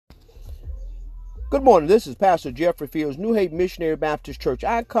Good morning. This is Pastor Jeffrey Fields, New Haven Missionary Baptist Church.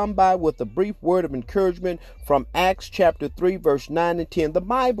 I come by with a brief word of encouragement from Acts chapter 3, verse 9 and 10. The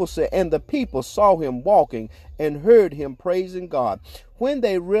Bible said, "And the people saw him walking and heard him praising God." When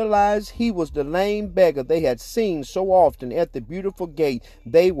they realized he was the lame beggar they had seen so often at the beautiful gate,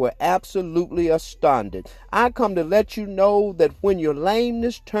 they were absolutely astounded. I come to let you know that when your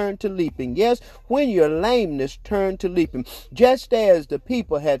lameness turned to leaping, yes, when your lameness turned to leaping, just as the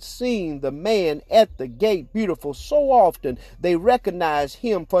people had seen the man at the gate beautiful so often, they recognized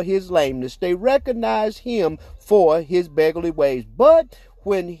him for his lameness. They recognized him for his beggarly ways. But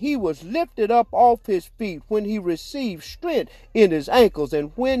when he was lifted up off his feet, when he received strength in his ankles,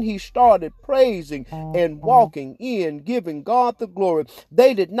 and when he started praising and walking in, giving God the glory,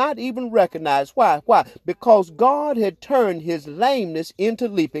 they did not even recognize. Why? Because God had turned his lameness into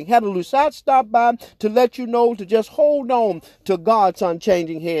leaping. Hallelujah. So I stopped by to let you know to just hold on to God's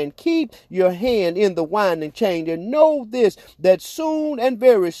unchanging hand. Keep your hand in the winding chain, and know this, that soon and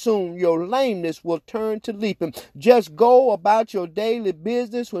very soon your lameness will turn to leaping. Just go about your daily business.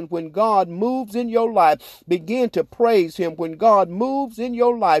 When God moves in your life, begin to praise him. When God moves in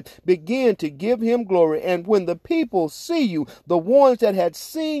your life, begin to give him glory. And when the people see you, the ones that had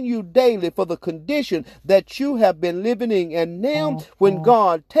seen you daily for the condition that you have been living in, and now when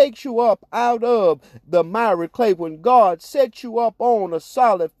God takes you up out of the miry clay, when God sets you up on a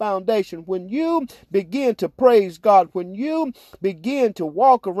solid foundation, when you begin to praise God, when you begin to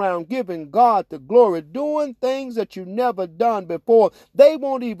walk around giving God the glory, doing things that you never done before, they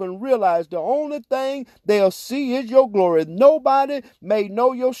won't even realize. The only thing they'll see is your glory. Nobody may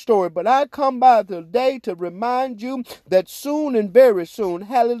know your story, but I come by today to remind you that soon and very soon,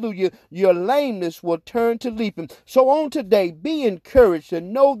 hallelujah, your lameness will turn to leaping. So on today, be encouraged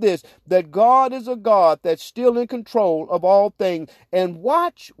and know this, that God is a God that's still in control of all things. And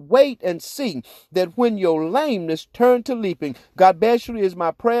watch, wait, and see that when your lameness turn to leaping. God bless you is my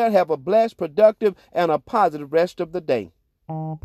prayer. Have a blessed, productive, and a positive rest of the day.